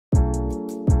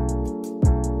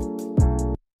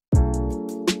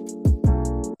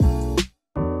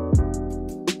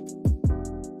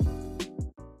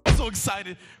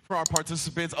excited for our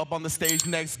participants up on the stage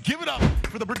next. Give it up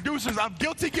for the producers of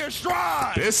Guilty Gear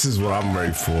Strive. This is what I'm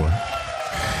ready for.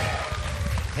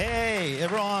 Hey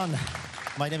everyone,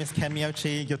 my name is Ken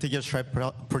Miyauchi, Guilty Gear Strive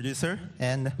producer,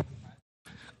 and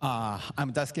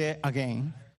I'm Daisuke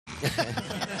again.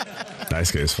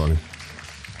 Daisuke is funny.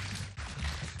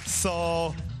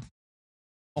 So,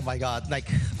 oh my god, like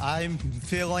I'm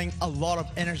feeling a lot of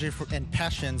energy and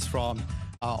passions from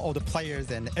all the players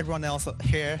and everyone else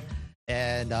here,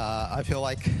 and I feel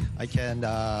like I can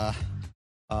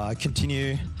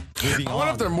continue moving on. I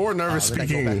wonder if they're more nervous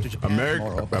speaking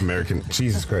American.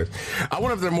 Jesus Christ. I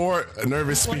wonder if they're more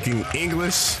nervous speaking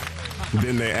English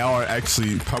than they are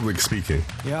actually public speaking.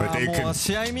 But they could,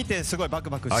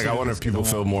 like, I wonder if people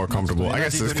feel more comfortable. I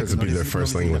guess it's because it'd be their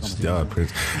first language. Duh,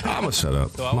 I'm gonna shut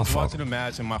up. So I was watching the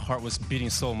match and my heart was beating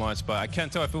so much, but I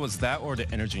can't tell if it was that or the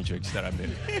energy drinks that I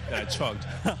chugged.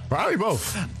 Probably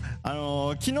both.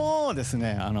 昨日です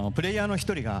ね、プレイヤーの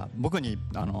一人が僕に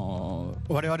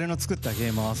我々の作った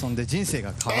ゲームを遊んで人生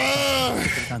が変わったって言って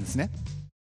くれたんですね。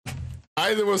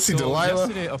I either want to see Deliah.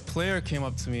 Yesterday, a player came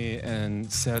up to me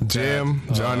and said Jam,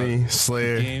 that, Johnny,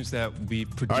 Slayer. The games that we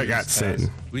produced has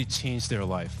really changed their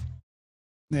life.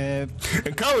 And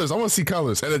colors. I want to see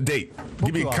colors and a date.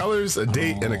 Give me colors, a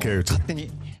date, and a character.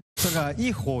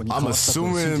 I'm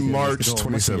assuming March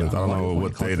 27th. I don't know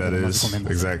what day that is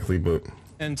exactly, but.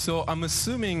 And so I'm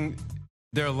assuming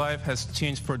their life has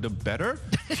changed for the better.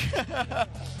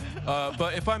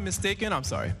 But if I'm mistaken, I'm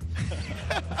sorry.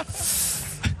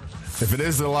 If it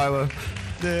is Delilah,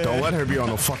 don't let her be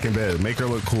on the fucking bed. Make her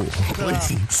look cool,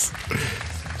 please.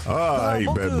 I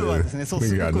hate Bedman. そう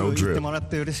すごく言ってもらっ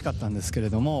て嬉しかったんですけれ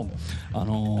ども、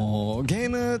ゲー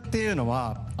ムっていうの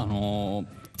は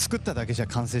作っただけじゃ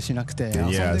完成しなくて、遊ん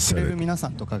でくれる皆さ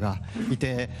んとかがい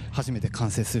て初めて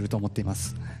完成すると思っていま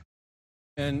す。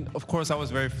And of course, I was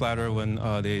very flattered when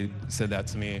they said that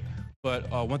to me.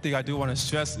 But one thing I do want to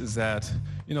stress is that,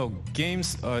 you know,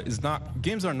 games are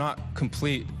not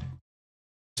complete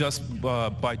just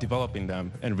by developing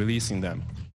them and releasing them.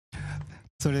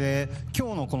 それで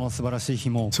今日のこの素晴らしい日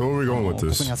も、ここ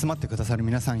に集まってくださる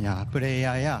皆さんやプレイ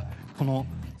ヤーやこの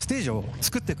ステージを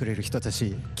作ってくれる人た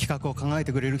ち、企画を考え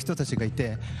てくれる人たちがい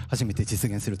て初めて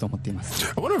実現すると思っています。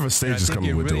I wonder if a stage is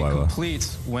coming with Delilah. It really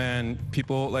completes when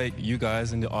people like you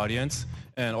guys in the audience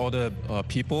and all the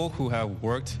people who have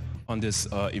worked on this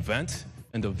event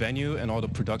and the venue and all the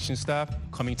production staff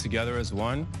coming together as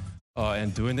one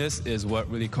and doing this is what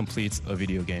really completes a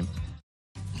video game.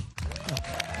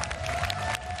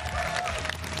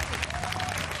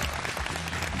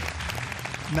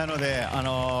 なので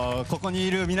ここに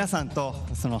いる皆さんと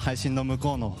その配信の向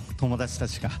こうの友達た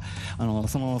ちが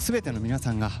その全ての皆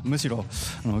さんがむしろ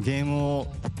ゲームを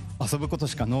遊ぶこと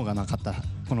しか脳がなかった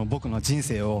この僕の人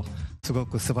生をすご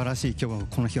く素晴らしい今日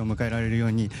この日を迎えられるよ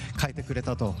うに変えてくれ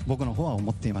たと僕の方は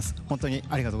思っています。本当に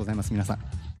ありがとうございます皆さん。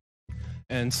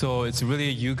And so it's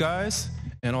really you guys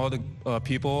and all the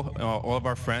people, all of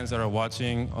our friends that are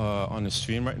watching on the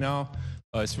stream right now.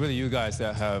 It's really you guys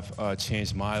that have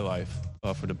changed my life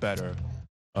for the better.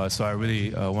 So I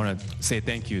really want to say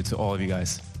thank you to all of you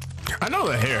guys. I know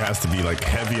the hair has to be like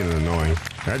heavy and annoying.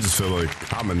 I just feel like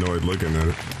I'm annoyed looking at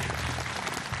it.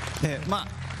 で、まあ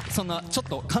そんなちょっ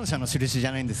と感謝の印じ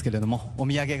ゃないんですけれども、お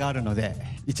土産があるので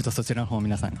一度そちらの方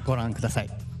皆さんご覧ください。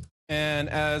And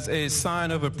as a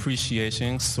sign of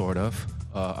appreciation, sort of,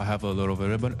 I have a little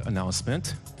bit of an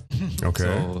announcement. Okay.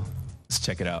 So let's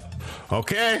check it out.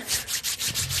 Okay.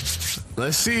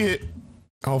 Let's see it.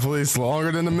 Hopefully it's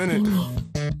longer than a minute.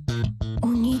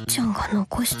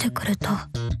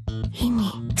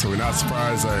 So we're not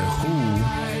surprised at who.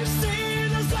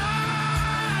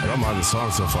 I don't mind the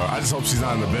song so far. I just hope she's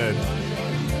not in the bed.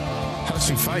 How does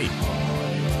she fight?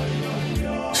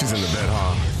 She's in the bed,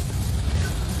 huh?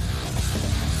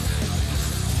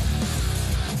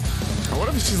 I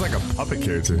wonder if she's like a puppet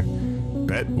character.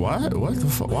 Bet what? What the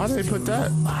fuck? Why did they put that?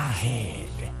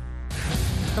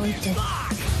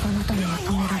 あなたには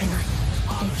止められない。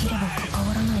できれば関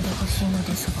わらないでほしいの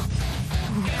ですが。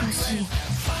おかしい。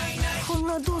こん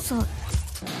な動作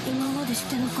今までし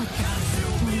てなかった。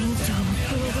お兄ちゃんの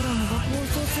プログラムが暴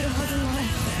走するはずない。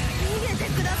逃げて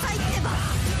くださいってば。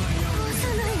壊さ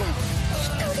ないで。一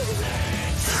人で。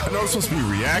I know it's supposed to be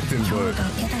reacting, but. だ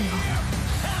けだよ。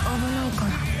危ないか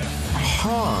ら。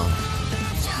Huh.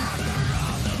 じゃあ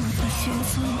私は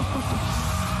そんなこ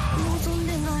と望ん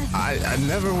でない。I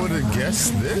never would have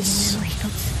guessed this.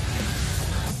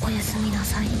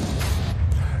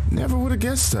 Never would have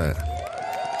guessed that.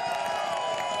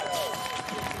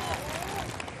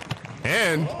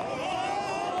 And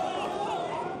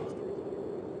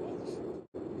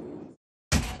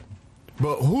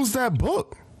who's that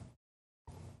book?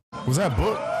 Was that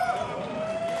book?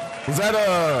 Was that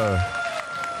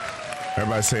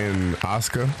everybody saying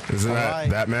Oscar? Isn't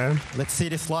that man? Let's see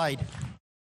the slide.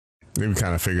 We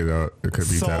kind of figured out it could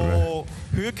be that man. So,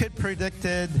 who could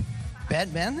predicted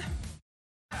Bedman?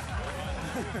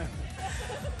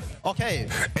 Okay.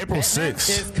 April Bedman 6th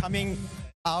is coming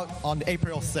out on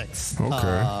April 6th.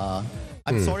 Okay.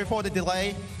 I'm sorry for the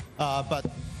delay, but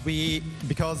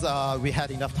because we had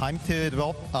enough time to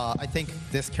develop, I think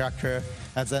this character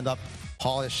has ended up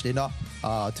polished enough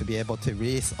to be able to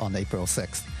release on April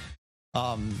 6th.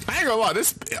 I ain't gonna lie,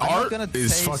 this art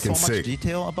is fucking so much sick.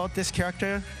 detail about this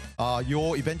character.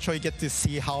 You'll eventually get to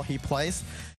see how he plays.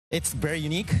 It's very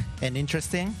unique and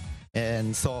interesting,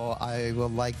 and so I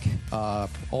would like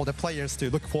all the players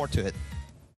to look forward to it.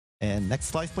 And next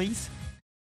slide, please.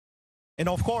 And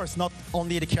of course, not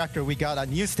only the character, we got a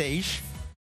new stage,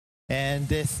 and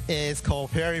this is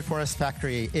called Fairy Forest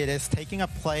Factory. It is taking a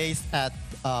place at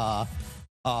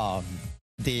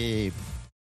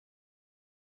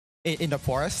in the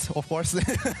forest, of course,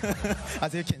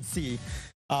 as you can see,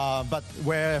 but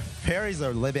where fairies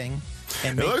are living.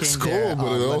 And it looks cool,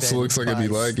 but it also looks like it'd be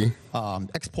laggy.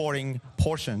 Exporting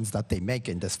portions that they make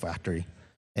in this factory.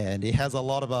 And it has a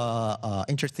lot of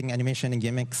interesting animation and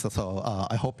gimmicks, so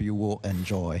I hope you will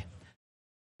enjoy.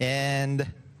 And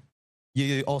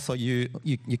you also you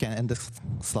can end this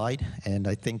slide, and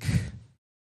I think,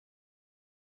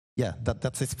 yeah,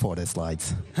 that's it for the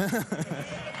slides.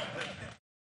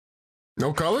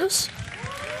 No colors?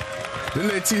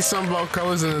 Didn't they teach something about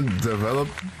colors in the develop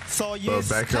So you kind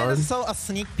backyard? of saw a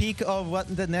sneak peek of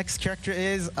what the next character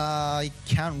is. I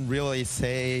can't really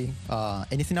say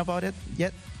anything about it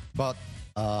yet, but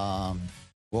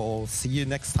we'll see you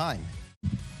next time.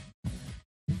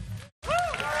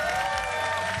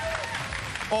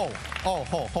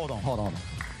 Hold on.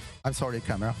 I'm sorry,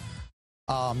 camera.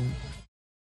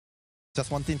 Just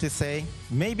one thing to say.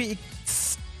 Maybe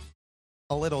it's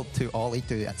a little too early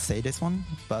to say this one,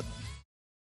 but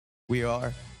we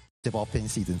are developing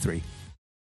season 3.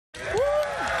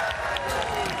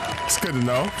 It's good to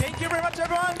know. Thank you very much,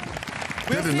 everyone.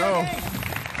 Good to know.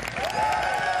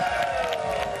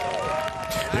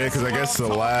 Yeah, because I guess the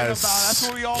last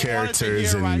character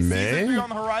is in May. On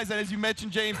the horizon, as you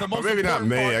mentioned, James. The most Or maybe not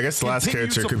May. I guess the last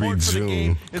character could be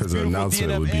June because the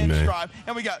announcement would be May.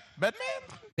 And we got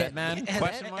Bedman. Bedman?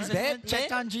 Question mark? Has anyone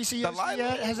checked on ggst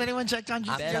yet? Has anyone checked on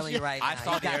ggst I'm telling you right now. I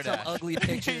saw got some ugly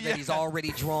picture that he's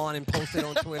already drawn and posted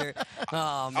on Twitter.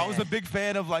 Oh, man. I was a big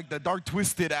fan of like the dark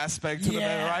twisted aspect to the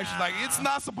interaction. Like it's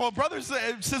not supposed, brother's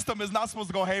system is not supposed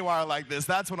to go haywire like this.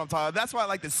 That's what I'm talking about. That's what I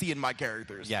like to see in my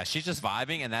characters. Yeah, she's just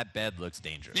vibing, and that bed looks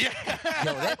dangerous. Yeah.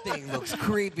 Yo, that thing looks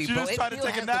creepy, bro. It trying to still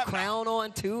take a has nap the crown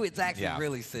on, too. It's actually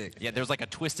really sick. Yeah, there's like a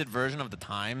twisted version of the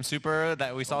Time Super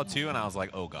that we saw, too, and I was like,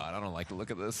 oh, God, I don't like to look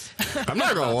at this. I'm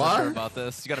not gonna lie. About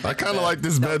this. You gotta I kind of like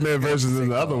this Bedman version than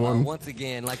the other one. Once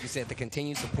again, like you said, the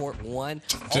continued support, one.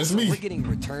 Just also, me. we're getting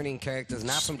returning characters,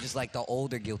 not from just like the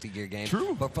older Guilty Gear games,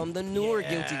 but from the newer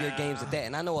Guilty Gear games at that.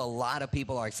 And I know a lot of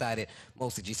people are excited,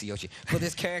 mostly GC Yoshi, for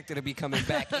this character to be coming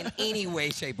back in any way,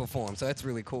 shape, or form. So that's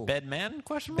really cool. Bedman?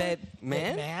 Question mark?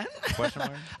 Bedman? Question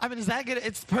mark? I mean, is that good?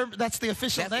 That's the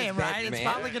official name, right? It's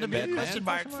probably going to be a question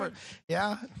mark for.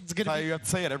 Yeah, it's going to be. You have to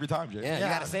say it every time, Jay. Yeah, you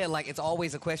got to say it like it's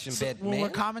always a question. So Bedman. when we're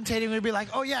commentating, we'd be like,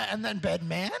 oh yeah, and then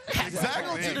Bedman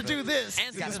Exactly. to do this.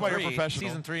 And This is why you're professional.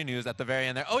 Season 3 news at the very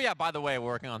end there. Oh, yeah, by the way, we're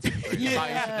working on season 3. That's all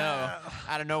you should know.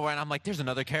 Out of nowhere, and I'm like, there's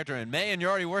another character in May, and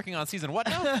you're already working on season what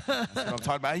now? That's what I'm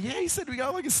talking about. Yeah, he said we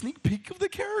got like a sneak peek of the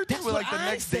character with like the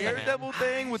next Daredevil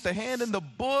thing with the hand in the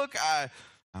book. I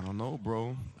don't know,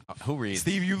 bro. Who reads?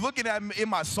 Steve, you looking at me in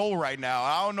my soul right now.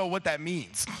 I don't know what that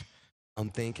means. I'm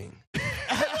thinking.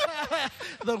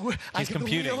 He's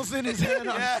computing. The wheels in his head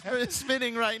are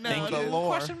spinning right now. The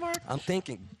lore. Question mark? I'm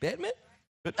thinking. Bedman?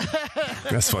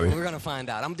 That's funny. We're going to find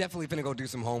out. I'm definitely going to go do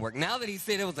some homework. Now that he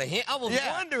said it was a hint, I was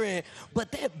wondering.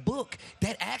 But that book,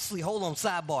 that actually, hold on,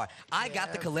 sidebar. I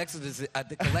got the collector's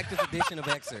edition of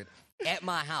Excerpt at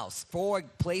my house for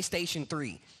PlayStation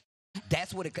 3.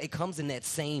 That's what it comes in that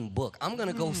same book. I'm going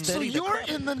to go study. So you're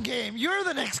in the game. You're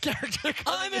the next character.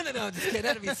 I'm in it. No, just kidding.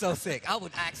 That'd be so sick. I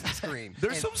would actually scream.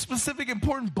 There's some specific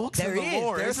important books in the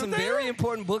lore. There's some very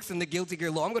important books in the Guilty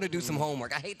Gear lore. I'm going to do some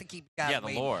homework. I hate to keep guys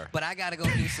waiting. The lore. But I got to go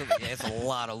do some. Yeah, it's a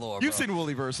lot of lore, You've seen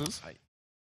Wooly Versus.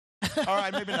 All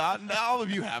right, maybe not. All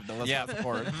of you have, though. Let's not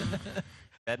support it.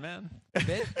 Bedman?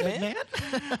 Bedman?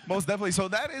 Most definitely. So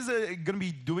that is going to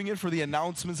be doing it for the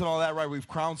announcements and all that, right? We've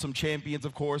crowned some champions,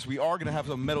 of course. We are going to have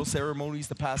some medal ceremonies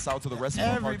to pass out to the rest of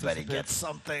our participants. Everybody gets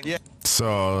something. Yeah.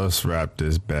 So let's wrap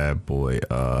this bad boy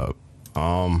up.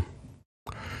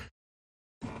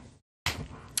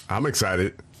 I'm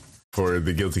excited for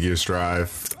the Guilty Gear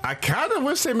Strive. I kind of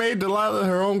wish they made Delilah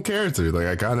her own character. Like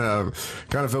I kind of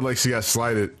feel like she got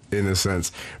slighted in a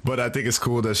sense, but I think it's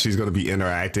cool that she's going to be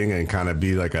interacting and kind of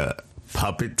be like a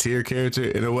puppeteer character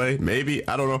in a way. Maybe,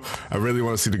 I don't know. I really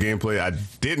want to see the gameplay.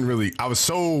 I was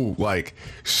so like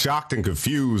shocked and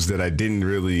confused that I didn't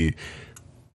really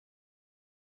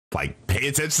like pay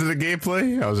attention to the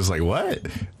gameplay. I was just like, what?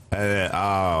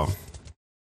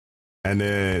 And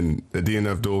then the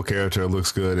DNF Duel character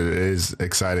looks good. It is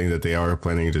exciting that they are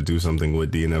planning to do something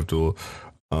with DNF Duel.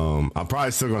 I'm probably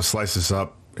still going to slice this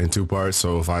up in 2 parts.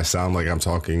 So if I sound like I'm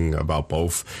talking about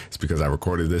both, it's because I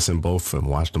recorded this in both and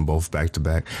watched them both back to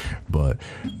back. But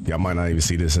y'all might not even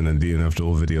see this in the DNF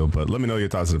Duel video. But let me know your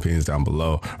thoughts and opinions down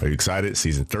below. Are you excited?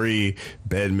 Season 3,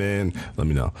 Bedman. Let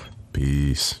me know.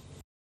 Peace.